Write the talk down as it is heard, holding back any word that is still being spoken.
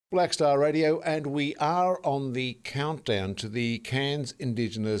Black Star Radio, and we are on the countdown to the Cairns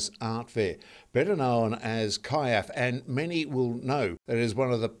Indigenous Art Fair, better known as CIAF, and many will know that it is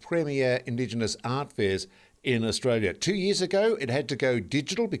one of the premier Indigenous art fairs in Australia. 2 years ago, it had to go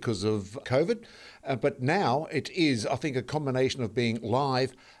digital because of COVID, but now it is, I think, a combination of being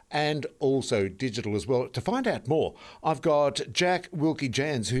live and also digital as well. To find out more, I've got Jack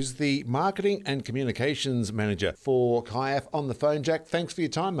Wilkie-Jans, who's the Marketing and Communications Manager for CIAF, on the phone. Jack, thanks for your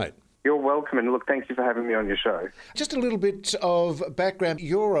time, mate. You're welcome, and look, thank you for having me on your show. Just a little bit of background.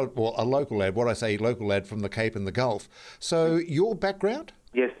 You're a local lad. What I say, local lad from the Cape and the Gulf. So your background?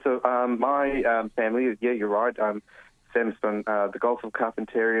 Yes, so my family, yeah, you're right, stems from the Gulf of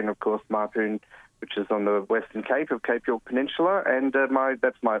Carpentaria and, of course, Mapoon, which is on the Western Cape of Cape York Peninsula, and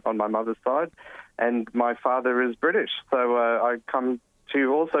that's on my mother's side, and my father is British, so I come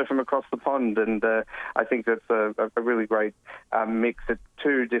to also from across the pond, and I think that's a really great mix of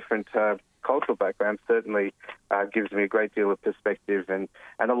two different cultural backgrounds. Certainly gives me a great deal of perspective and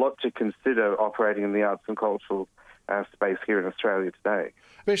a lot to consider operating in the arts and cultural space here in Australia today.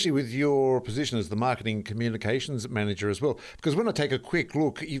 Especially with your position as the Marketing Communications Manager as well. Because when I take a quick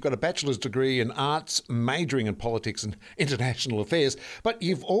look, you've got a bachelor's degree in arts, majoring in politics and international affairs, but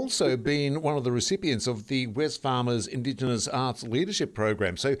you've also been one of the recipients of the Wesfarmer's Indigenous Arts Leadership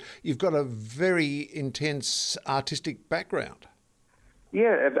Program. So you've got a very intense artistic background.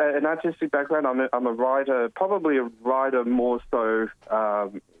 Yeah, an artistic background. I'm a writer, probably a writer more so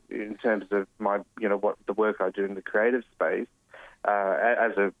in terms of my, what the work I do in the creative space.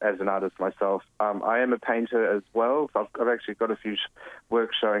 As an artist myself, I am a painter as well. So I've actually got a few work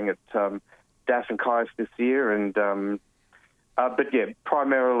showing at DAF and CIAF this year, and but yeah,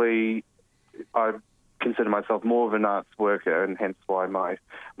 primarily I consider myself more of an arts worker, and hence why my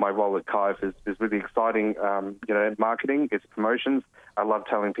role at CIAF is really exciting. Marketing, it's promotions. I love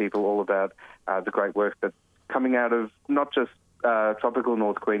telling people all about the great work that's coming out of not just tropical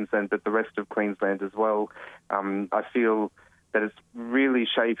North Queensland, but the rest of Queensland as well. I feel that it's really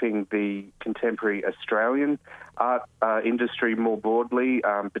shaping the contemporary Australian art industry more broadly,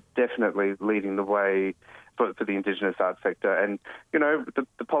 but definitely leading the way for the Indigenous art sector. And,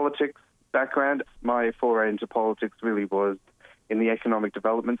 the politics background, my foray into politics really was in the economic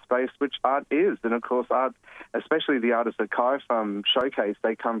development space, which art is. And, of course, art, especially the artists at CIAF showcase,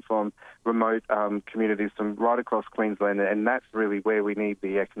 they come from remote communities from right across Queensland, and that's really where we need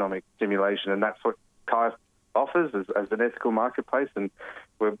the economic stimulation, and that's what CIAF offers as an ethical marketplace, and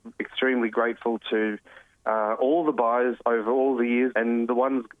we're extremely grateful to all the buyers over all the years and the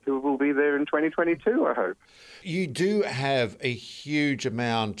ones who will be there in 2022, I hope. You do have a huge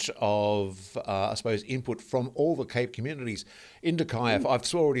amount of, input from all the Cape communities into CIAF.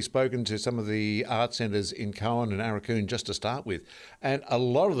 I've already spoken to some of the art centres in Cowan and Aurukun just to start with, and a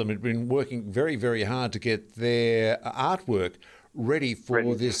lot of them have been working very, very hard to get their artwork ready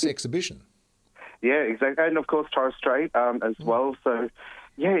for this exhibition. Yeah, exactly, and of course Torres Strait as well. So,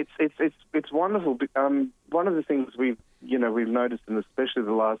 yeah, it's wonderful. One of the things we've noticed, in especially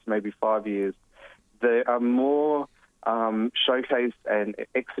the last maybe 5 years, there are more showcase and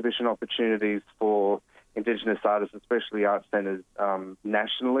exhibition opportunities for Indigenous artists, especially art centres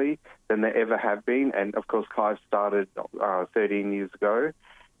nationally, than there ever have been. And of course, CIAF started 13 years ago,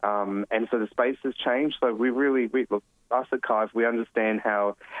 and so the space has changed. So we look, us at CIAF, we understand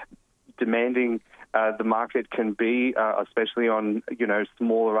how demanding the market can be, especially on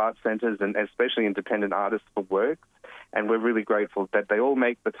smaller art centres and especially independent artists for works. And we're really grateful that they all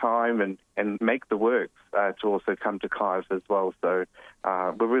make the time and make the works to also come to CIAF as well. So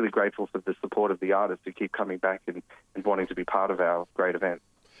we're really grateful for the support of the artists who keep coming back and wanting to be part of our great event.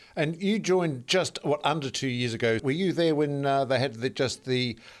 And you joined just, under 2 years ago. Were you there when they had just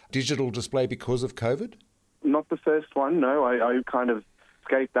the digital display because of COVID? Not the first one, no. I kind of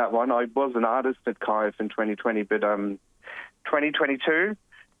escaped that one. I was an artist at CIAF in 2020, but 2022,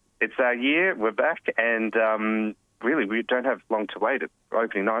 it's our year. We're back, and really, we don't have long to wait.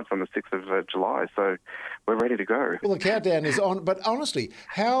 Opening night's on the 6th of July, so we're ready to go. Well, the countdown is on, but honestly,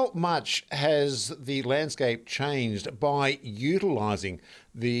 how much has the landscape changed by utilising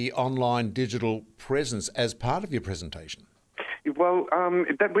the online digital presence as part of your presentation? Well,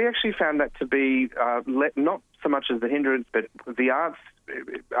 we actually found that to be not so much as the hindrance, but the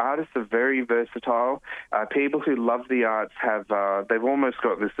artists are very versatile. People who love the arts they've almost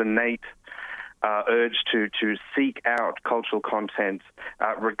got this innate urge to seek out cultural content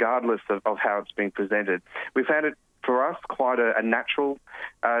regardless of how it's being presented. We found it, for us, quite a natural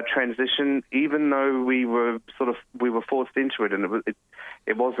transition, even though we were forced into it, and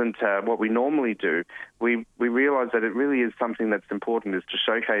it wasn't what we normally do, we realised that it really is something that's important, is to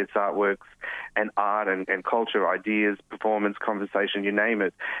showcase artworks and art and culture, ideas, performance, conversation, you name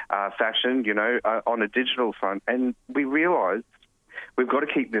it, fashion, on a digital front. And we realised we've got to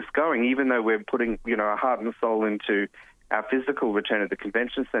keep this going, even though we're putting, our heart and soul into our physical return at the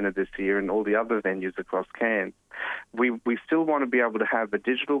convention centre this year and all the other venues across Cairns. We still want to be able to have a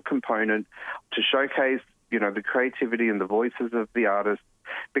digital component to showcase, the creativity and the voices of the artists,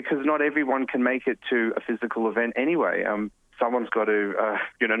 because not everyone can make it to a physical event anyway. Someone's got to,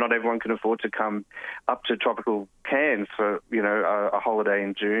 not everyone can afford to come up to tropical Cairns for, a holiday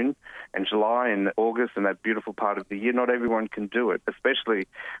in June and July and August and that beautiful part of the year. Not everyone can do it, especially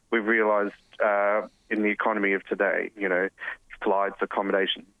we've realised in the economy of today, flights,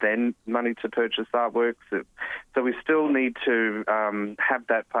 accommodation, then money to purchase artworks. So we still need to have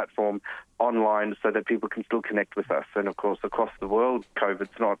that platform online so that people can still connect with us. And, of course, across the world,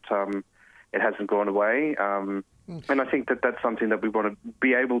 COVID's not, it hasn't gone away. And I think that that's something that we want to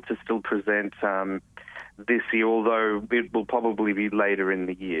be able to still present this year, although it will probably be later in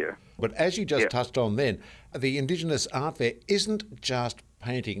the year. But as you just touched on then, the Indigenous Art Fair isn't just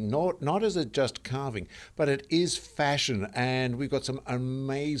painting, not is it just carving, but it is fashion, and we've got some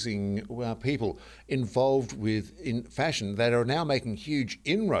amazing people involved in fashion that are now making huge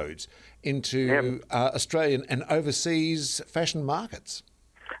inroads into Australian and overseas fashion markets.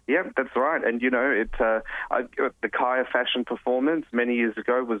 Yep, that's right. And, the CIAF fashion performance many years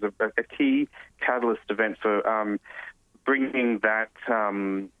ago was a key catalyst event for bringing that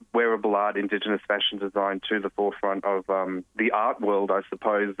wearable art, Indigenous fashion design to the forefront of the art world, I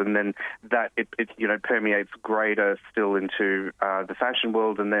suppose, and then that it permeates greater still into the fashion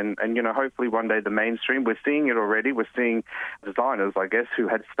world, and hopefully one day the mainstream. We're seeing it already. We're seeing designers, I guess, who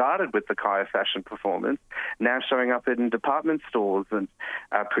had started with the CIAF fashion performance now showing up in department stores and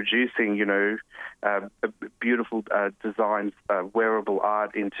producing, beautiful designs, wearable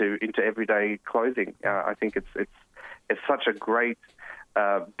art into everyday clothing. I think it's such a great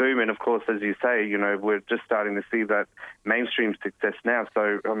boom. And, of course, as you say, we're just starting to see that mainstream success now.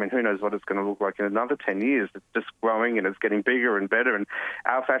 So, who knows what it's going to look like in another 10 years. It's just growing and it's getting bigger and better. And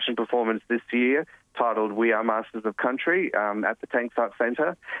our fashion performance this year, titled We Are Masters of Country, at the Tanks Art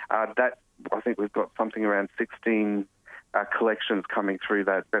Centre, that I think we've got something around 16 collections coming through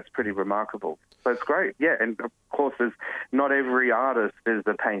that. That's pretty remarkable. So it's great, yeah. And of course, not every artist is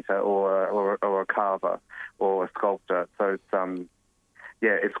a painter or a carver or a sculptor. So it's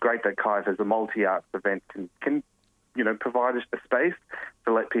it's great that CIAF as a multi-arts event can provide a space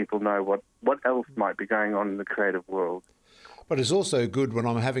to let people know what else might be going on in the creative world. But it's also good when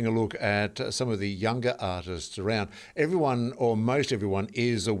I'm having a look at some of the younger artists around. Everyone, or most everyone,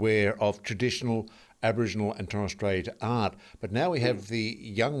 is aware of traditional Aboriginal and Torres Strait art. But now we have the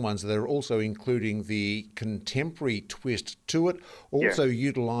young ones that are also including the contemporary twist to it, also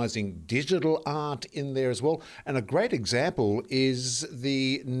utilising digital art in there as well. And a great example is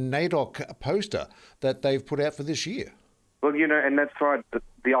the NAIDOC poster that they've put out for this year. Well, and that's right.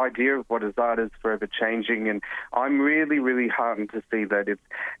 The idea of what is art is forever changing, and I'm really, really heartened to see that it's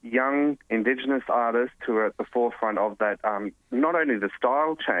young Indigenous artists who are at the forefront of that, not only the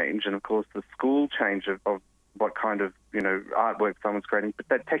style change and, of course, the school change of what kind of, artwork someone's creating, but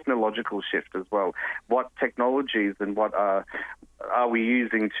that technological shift as well. What technologies and what are we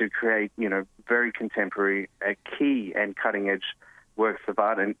using to create, very contemporary, key and cutting-edge works of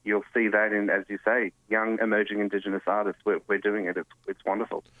art, and you'll see that in, as you say, young emerging Indigenous artists. We're doing it. It's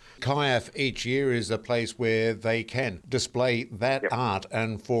wonderful. CIAF each year is a place where they can display that art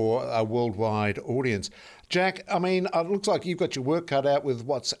and for a worldwide audience. Jack, it looks like you've got your work cut out with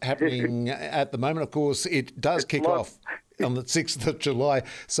what's happening at the moment. Of course, it does kick off on the 6th of July,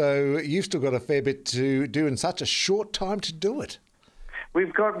 so you've still got a fair bit to do in such a short time to do it.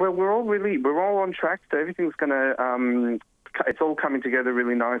 We're all on track. So everything's going to. It's all coming together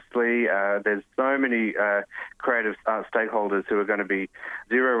really nicely. There's so many creative stakeholders who are going to be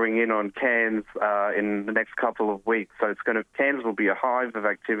zeroing in on Cairns in the next couple of weeks. So Cairns will be a hive of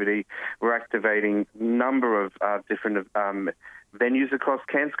activity. We're activating a number of different venues across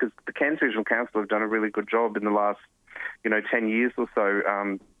Cairns, because the Cairns Regional Council have done a really good job in the last 10 years or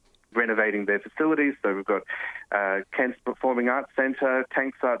so, renovating their facilities. So we've got Cairns Performing Arts Centre,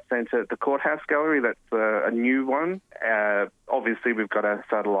 Tanks Art Centre, the Courthouse Gallery, that's a new one. Obviously, we've got our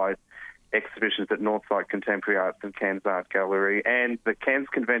satellite exhibitions at Northside Contemporary Arts and Cairns Art Gallery. And the Cairns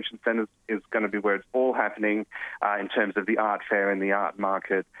Convention Centre is going to be where it's all happening in terms of the art fair and the art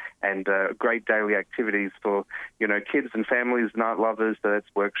market, and great daily activities for, kids and families and art lovers. So that's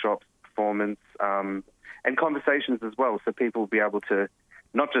workshops, performance, and conversations as well. So people will be able to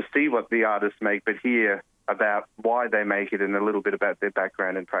not just see what the artists make, but hear about why they make it and a little bit about their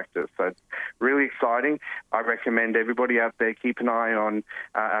background and practice. So it's really exciting. I recommend everybody out there keep an eye on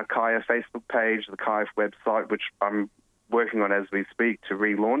our CIAF Facebook page, the CIAF website, which I'm working on as we speak to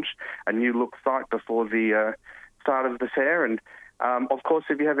relaunch a new look site before the start of the fair. And of course,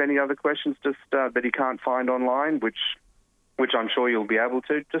 if you have any other questions just that you can't find online, which I'm sure you'll be able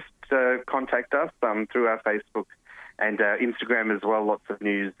to, just contact us through our Facebook and Instagram as well. Lots of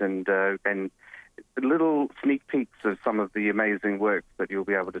news and little sneak peeks of some of the amazing works that you'll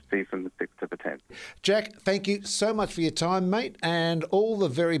be able to see from the 6th to the 10th. Jack, thank you so much for your time, mate, and all the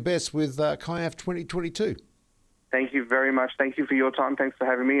very best with CIAF 2022. Thank you very much. Thank you for your time. Thanks for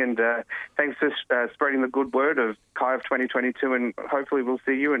having me, and thanks for spreading the good word of CIAF 2022, and hopefully we'll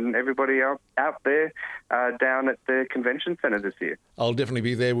see you and everybody out there down at the convention centre this year. I'll definitely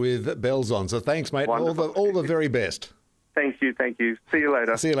be there with bells on, so thanks, mate. Wonderful. All the very best. Thank you. See you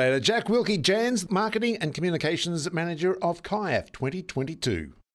later. See you later. Jack Wilkie-Jans, Marketing and Communications Manager of CIAF 2022.